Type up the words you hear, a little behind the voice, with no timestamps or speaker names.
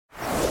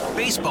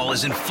Baseball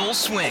is in full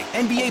swing.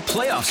 NBA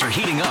playoffs are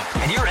heating up,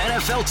 and your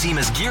NFL team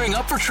is gearing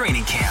up for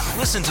training camp.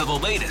 Listen to the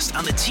latest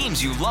on the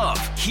teams you love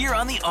here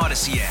on the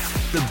Odyssey app.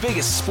 The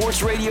biggest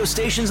sports radio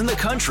stations in the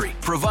country,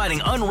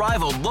 providing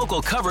unrivaled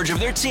local coverage of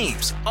their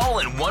teams, all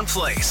in one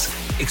place.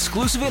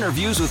 Exclusive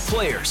interviews with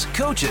players,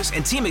 coaches,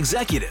 and team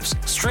executives,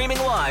 streaming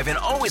live and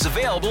always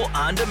available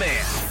on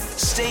demand.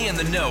 Stay in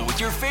the know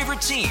with your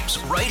favorite teams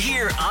right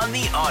here on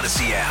the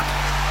Odyssey app.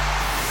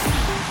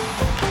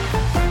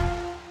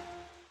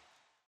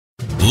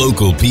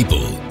 Local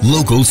people,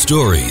 local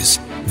stories.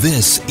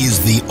 This is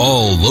the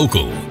All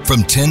Local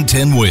from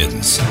 1010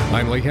 Wins.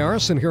 I'm Lee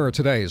Harris, and here are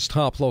today's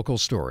top local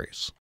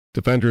stories.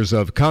 Defenders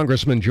of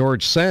Congressman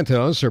George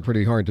Santos are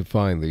pretty hard to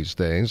find these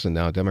days, and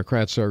now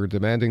Democrats are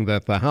demanding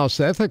that the House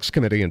Ethics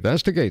Committee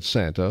investigate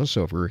Santos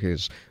over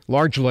his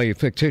largely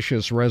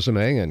fictitious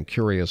resume and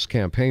curious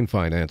campaign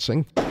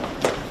financing.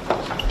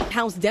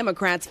 House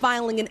Democrats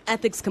filing an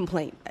ethics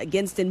complaint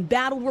against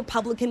embattled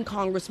Republican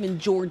Congressman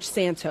George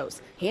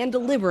Santos,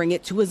 hand-delivering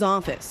it to his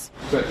office.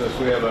 Santos,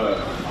 we have a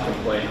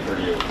complaint for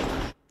you.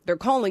 They're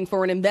calling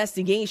for an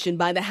investigation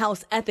by the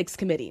House Ethics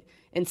Committee,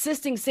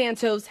 insisting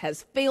Santos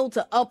has failed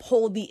to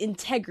uphold the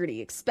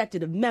integrity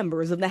expected of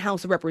members of the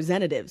House of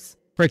Representatives.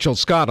 Rachel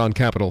Scott on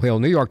Capitol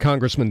Hill. New York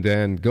Congressman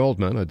Dan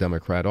Goldman, a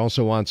Democrat,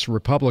 also wants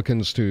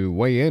Republicans to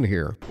weigh in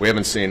here. We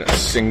haven't seen a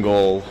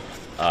single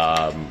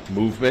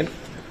movement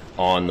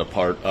on the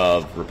part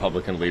of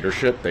Republican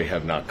leadership. They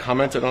have not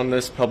commented on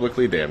this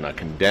publicly. They have not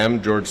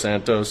condemned George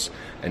Santos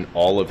and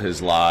all of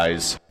his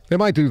lies. They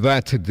might do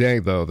that today,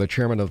 though. The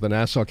chairman of the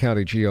Nassau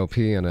County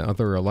GOP and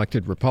other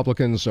elected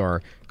Republicans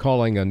are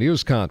calling a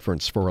news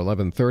conference for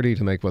 11:30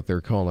 to make what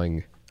they're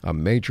calling a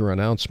major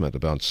announcement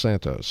about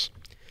Santos.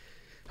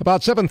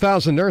 About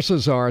 7,000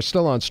 nurses are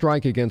still on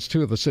strike against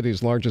two of the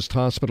city's largest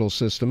hospital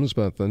systems,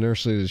 but the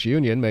nurses'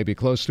 union may be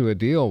close to a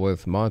deal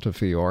with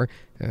Montefiore,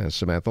 as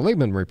Samantha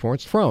Liebman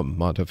reports from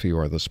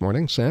Montefiore this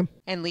morning. Sam?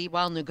 And Lee,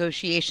 while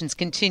negotiations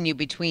continue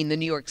between the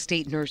New York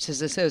State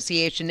Nurses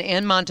Association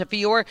and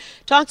Montefiore,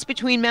 talks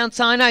between Mount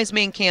Sinai's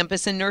main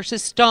campus and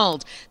nurses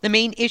stalled. The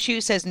main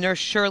issue, says Nurse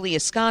Shirley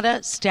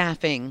Escada,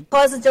 staffing.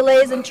 Causes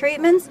delays in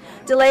treatments,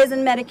 delays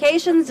in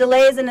medications,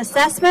 delays in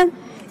assessment.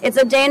 It's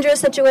a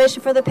dangerous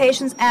situation for the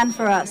patients and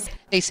for us.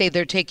 They say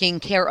they're taking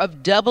care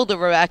of double the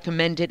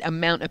recommended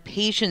amount of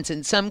patients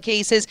in some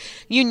cases.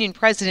 Union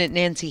President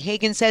Nancy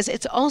Hagan says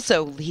it's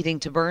also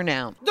leading to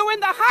burnout. During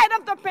the height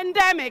of the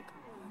pandemic,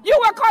 you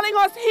were calling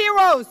us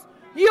heroes.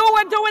 You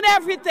were doing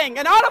everything.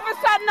 And all of a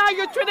sudden now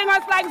you're treating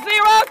us like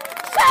zeros.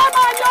 Shame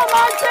on you,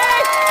 Monty!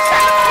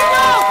 Shame on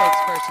you!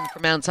 Spokesperson for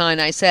Mount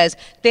Sinai says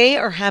they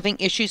are having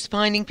issues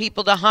finding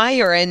people to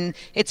hire, and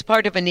it's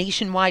part of a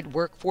nationwide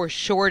workforce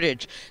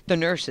shortage. The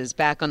nurses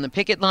back on the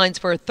picket lines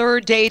for a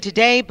third day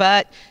today,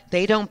 but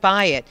they don't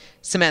buy it.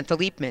 Samantha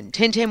Liebman,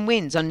 1010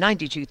 Wins on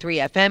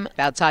 92.3 FM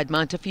outside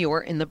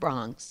Montefiore in the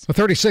Bronx. A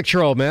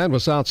 36-year-old man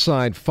was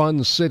outside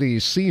Fun City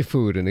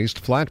Seafood in East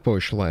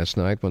Flatbush last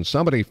night when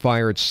somebody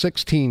fired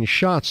 16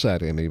 shots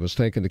at him. He was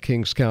taken to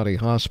Kings County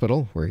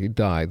Hospital, where he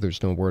died.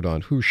 There's no word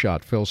on who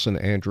shot Filson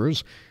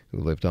Andrews, who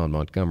lived on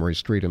Montgomery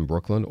Street in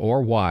Brooklyn,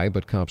 or why,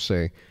 but cops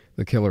say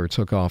the killer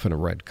took off in a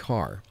red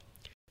car.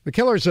 The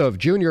killers of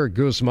Junior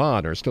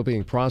Guzman are still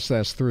being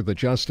processed through the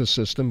justice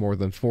system more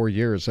than 4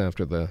 years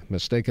after the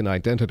mistaken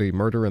identity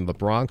murder in the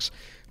Bronx.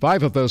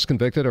 5 of those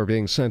convicted are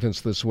being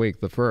sentenced this week.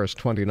 The first,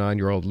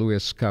 29-year-old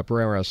Luis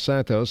Cabrera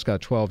Santos,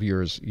 got 12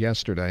 years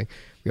yesterday.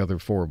 The other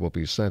 4 will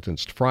be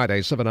sentenced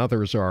Friday. 7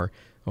 others are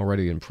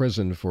already in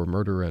prison for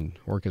murder and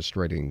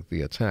orchestrating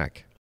the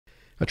attack.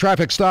 A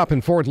traffic stop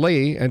in Fort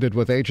Lee ended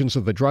with agents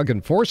of the Drug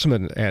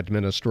Enforcement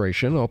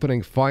Administration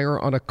opening fire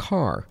on a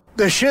car.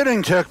 The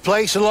shooting took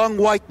place along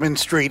Whiteman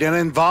Street and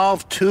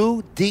involved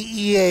 2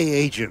 DEA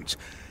agents.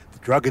 The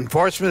Drug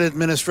Enforcement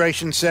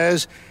Administration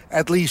says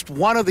at least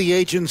one of the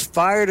agents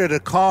fired at a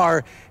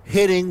car,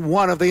 hitting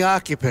one of the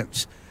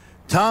occupants.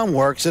 Tom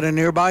works at a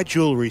nearby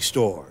jewelry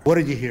store. What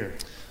did you hear?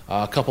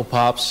 A couple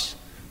pops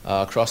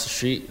across the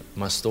street,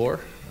 my store.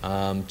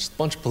 Just a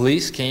bunch of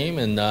police came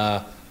and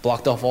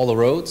blocked off all the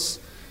roads.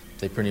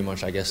 They pretty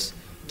much, I guess,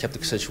 kept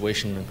the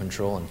situation in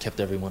control and kept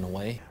everyone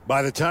away.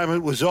 By the time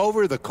it was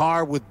over, the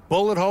car with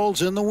bullet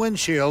holes in the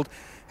windshield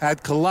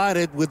had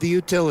collided with the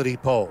utility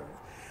pole.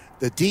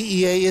 The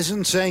DEA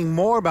isn't saying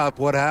more about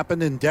what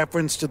happened in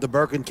deference to the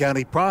Bergen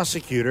County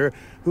prosecutor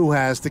who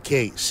has the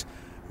case.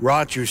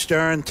 Roger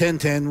Stern,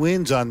 1010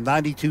 Wins on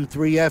 92.3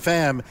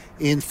 FM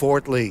in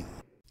Fort Lee.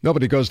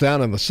 Nobody goes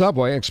down on the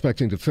subway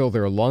expecting to fill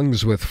their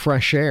lungs with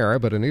fresh air,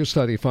 but a new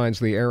study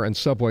finds the air in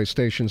subway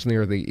stations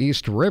near the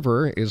East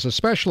River is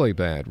especially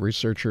bad.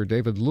 Researcher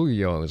David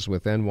Luyo is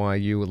with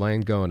NYU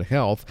Langone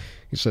Health.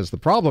 He says the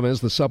problem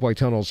is the subway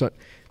tunnels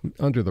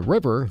under the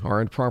river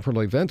aren't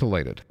properly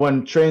ventilated.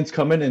 When trains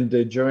come in and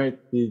they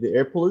generate the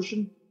air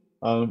pollution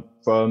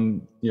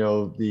from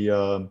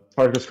the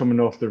particles coming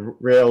off the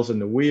rails and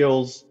the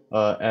wheels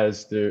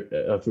as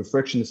through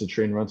friction as the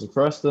train runs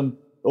across them,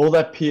 all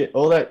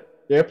that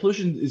air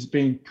pollution is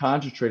being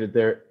concentrated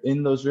there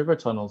in those river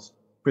tunnels,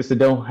 because they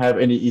don't have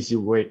any easy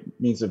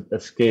means of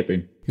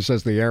escaping. He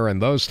says the air in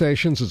those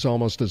stations is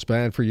almost as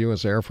bad for you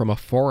as air from a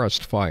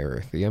forest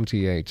fire. The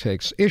MTA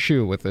takes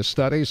issue with this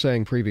study,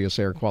 saying previous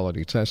air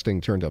quality testing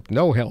turned up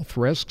no health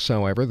risks.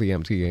 However, the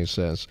MTA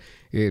says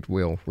it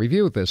will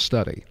review this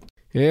study.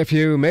 If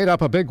you made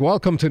up a big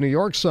welcome to New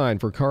York sign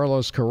for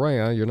Carlos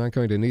Correa, you're not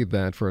going to need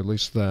that for at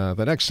least the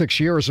next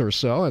 6 years or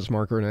so, as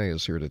Mark Renee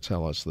is here to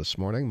tell us this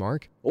morning.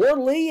 Mark? Or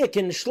Lee, you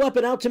can schlep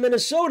it out to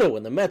Minnesota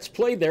when the Mets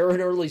played there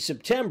in early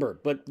September.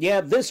 But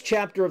yeah, this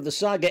chapter of the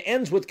saga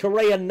ends with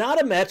Correa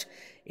not a Met.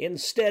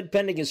 Instead,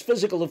 pending his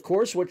physical, of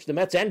course, which the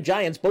Mets and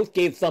Giants both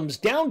gave thumbs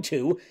down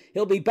to,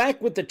 he'll be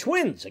back with the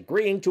Twins,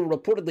 agreeing to a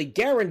reportedly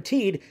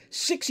guaranteed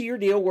 6-year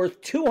deal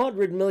worth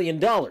 $200 million.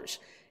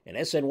 And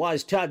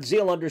SNY's Todd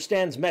Zeal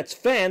understands Mets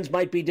fans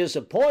might be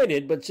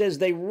disappointed, but says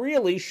they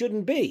really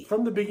shouldn't be.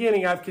 From the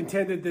beginning, I've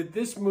contended that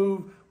this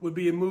move would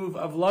be a move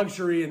of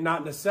luxury and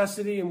not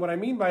necessity. And what I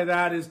mean by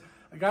that is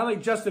a guy like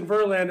Justin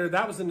Verlander,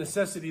 that was a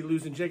necessity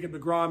losing Jacob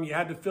deGrom. You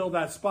had to fill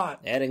that spot.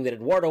 Adding that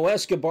Eduardo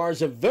Escobar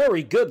is a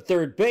very good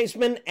third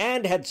baseman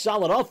and had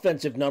solid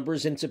offensive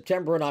numbers in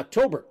September and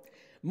October.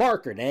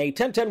 Mark Renee,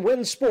 1010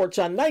 Wins Sports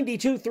on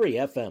 92.3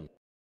 FM.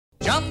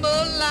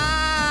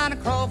 Jambalaya,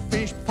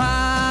 crawfish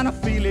pie, a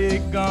filet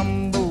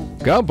gumbo.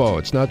 Gumbo,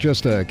 it's not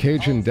just a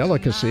Cajun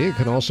delicacy, it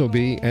can also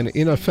be an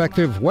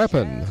ineffective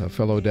weapon. A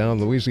fellow down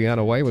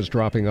Louisiana way was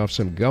dropping off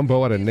some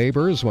gumbo at a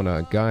neighbor's when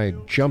a guy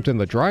jumped in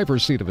the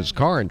driver's seat of his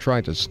car and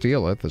tried to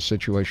steal it. The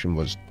situation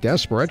was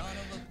desperate,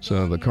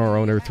 so the car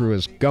owner threw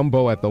his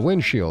gumbo at the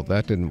windshield.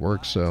 That didn't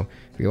work, so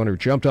the owner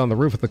jumped on the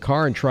roof of the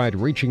car and tried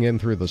reaching in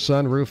through the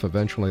sunroof.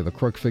 Eventually, the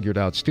crook figured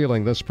out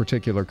stealing this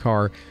particular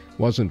car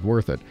wasn't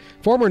worth it.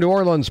 Former New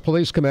Orleans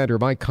Police Commander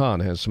Mike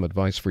Kahn has some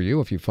advice for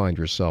you if you find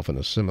yourself in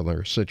a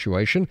similar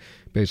situation.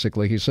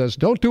 Basically, he says,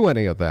 don't do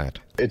any of that.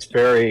 It's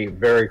very,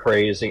 very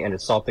crazy, and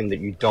it's something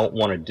that you don't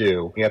want to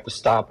do. You have to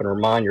stop and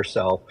remind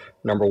yourself,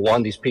 number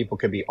one, these people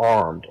could be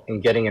armed,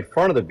 and getting in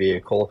front of the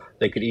vehicle,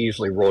 they could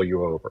easily roll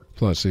you over.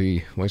 Plus,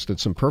 he wasted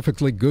some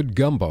perfectly good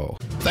gumbo.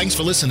 Thanks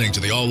for listening to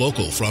the All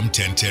Local from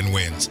 1010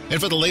 Wins. And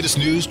for the latest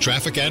news,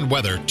 traffic, and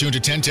weather, tune to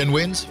 1010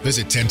 Wins,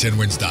 visit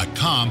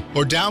 1010wins.com,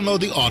 or download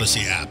the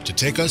Odyssey app to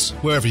take us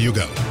wherever you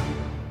go.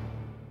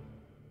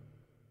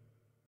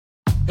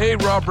 Hey,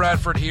 Rob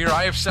Bradford here.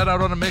 I have set out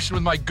on a mission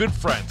with my good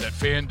friends at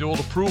FanDuel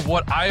to prove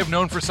what I have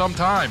known for some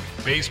time.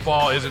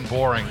 Baseball isn't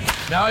boring.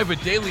 Now I have a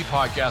daily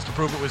podcast to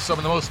prove it with some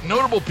of the most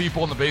notable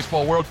people in the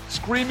baseball world,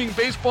 screaming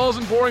baseball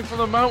isn't boring from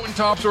the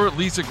mountaintops, or at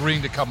least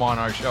agreeing to come on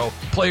our show.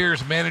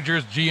 Players,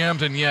 managers,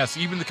 GMs, and yes,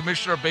 even the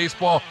commissioner of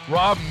baseball,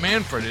 Rob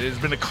Manfred. It has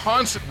been a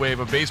constant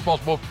wave of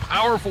baseball's most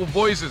powerful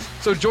voices.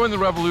 So join the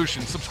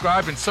revolution.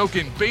 Subscribe and soak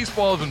in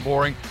Baseball Isn't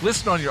Boring.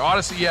 Listen on your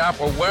Odyssey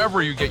app or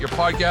wherever you get your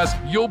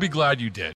podcasts. You'll be glad you did.